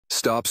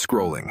Stop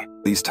scrolling.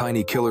 These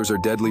tiny killers are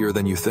deadlier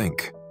than you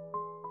think.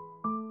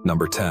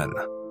 Number 10.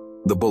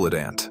 The bullet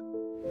ant.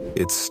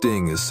 Its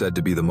sting is said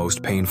to be the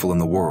most painful in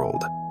the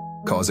world,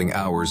 causing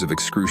hours of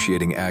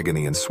excruciating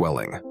agony and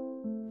swelling.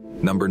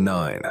 Number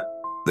 9.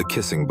 The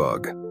kissing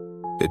bug.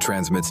 It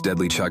transmits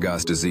deadly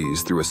Chagas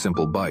disease through a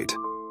simple bite,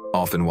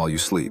 often while you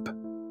sleep.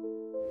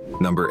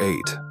 Number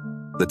 8.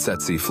 The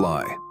tsetse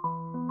fly.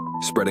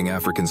 Spreading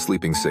African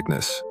sleeping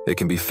sickness, it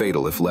can be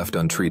fatal if left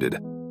untreated,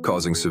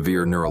 causing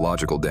severe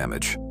neurological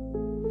damage.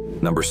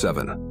 Number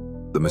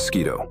 7. The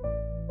mosquito.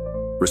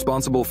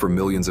 Responsible for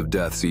millions of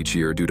deaths each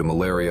year due to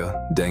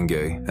malaria, dengue,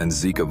 and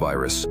Zika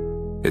virus,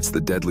 it's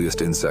the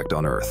deadliest insect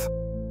on Earth.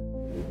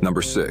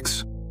 Number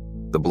 6.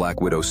 The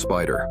black widow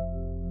spider.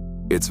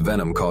 Its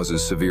venom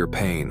causes severe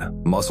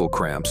pain, muscle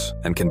cramps,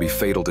 and can be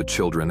fatal to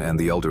children and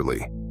the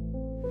elderly.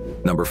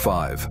 Number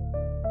 5.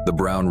 The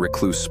brown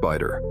recluse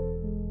spider.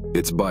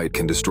 Its bite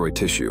can destroy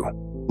tissue,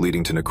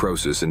 leading to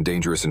necrosis and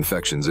dangerous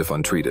infections if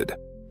untreated.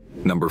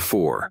 Number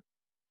 4.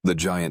 The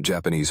giant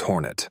Japanese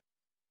hornet.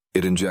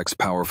 It injects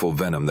powerful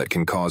venom that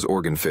can cause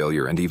organ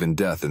failure and even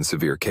death in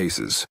severe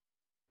cases.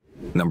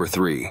 Number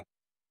 3.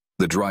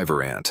 The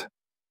driver ant.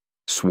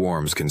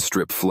 Swarms can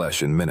strip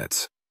flesh in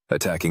minutes,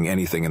 attacking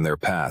anything in their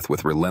path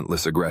with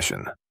relentless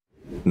aggression.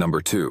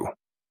 Number 2.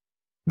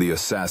 The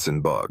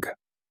assassin bug.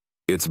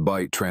 Its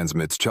bite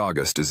transmits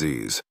Chagas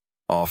disease,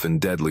 often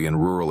deadly in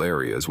rural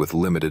areas with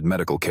limited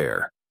medical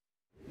care.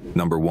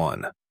 Number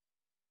 1.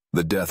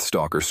 The death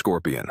stalker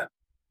scorpion.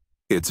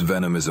 Its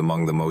venom is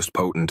among the most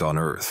potent on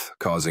Earth,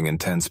 causing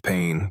intense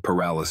pain,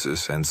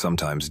 paralysis, and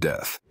sometimes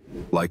death.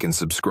 Like and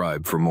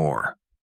subscribe for more.